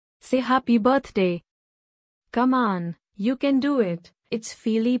say happy birthday. Come on, you can do it. It's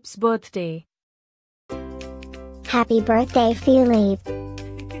Philippe's birthday. Happy birthday, Philippe.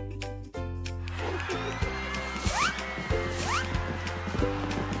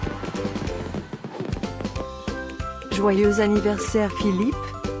 Joyeux anniversaire, Philippe.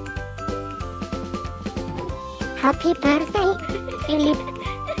 Happy birthday, Philippe.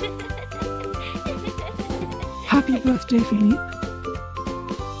 Happy birthday, Philippe.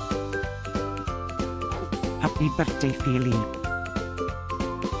 Happy birthday, Philippe.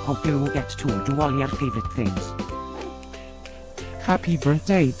 Hope you get to do all your favorite things. Happy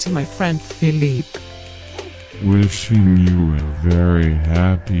birthday to my friend Philippe. Wishing you a very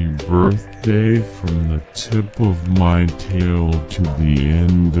happy birthday from the tip of my tail to the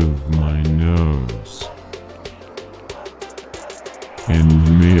end of my nose.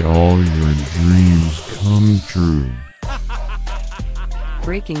 And may all your dreams come true.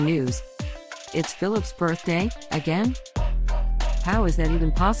 Breaking news. It's Philip's birthday, again? How is that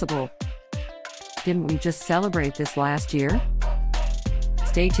even possible? Didn't we just celebrate this last year?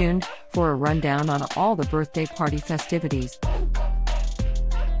 Stay tuned for a rundown on all the birthday party festivities.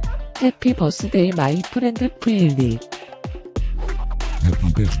 Happy birthday, my friend Philippe.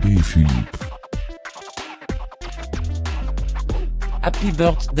 Happy birthday, Philippe. Happy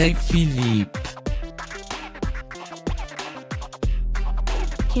birthday, Philippe.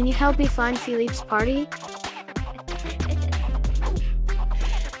 Can you help me find Philippe's party?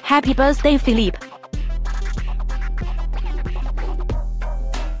 Happy birthday, Philippe.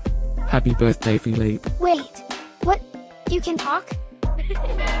 Happy birthday, Philippe. Wait, what? You can talk?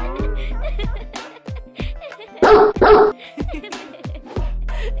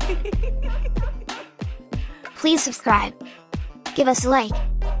 Please subscribe, give us a like,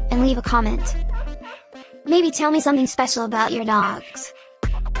 and leave a comment. Maybe tell me something special about your dogs.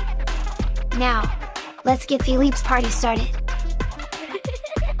 Now, let's get Philippe's party started.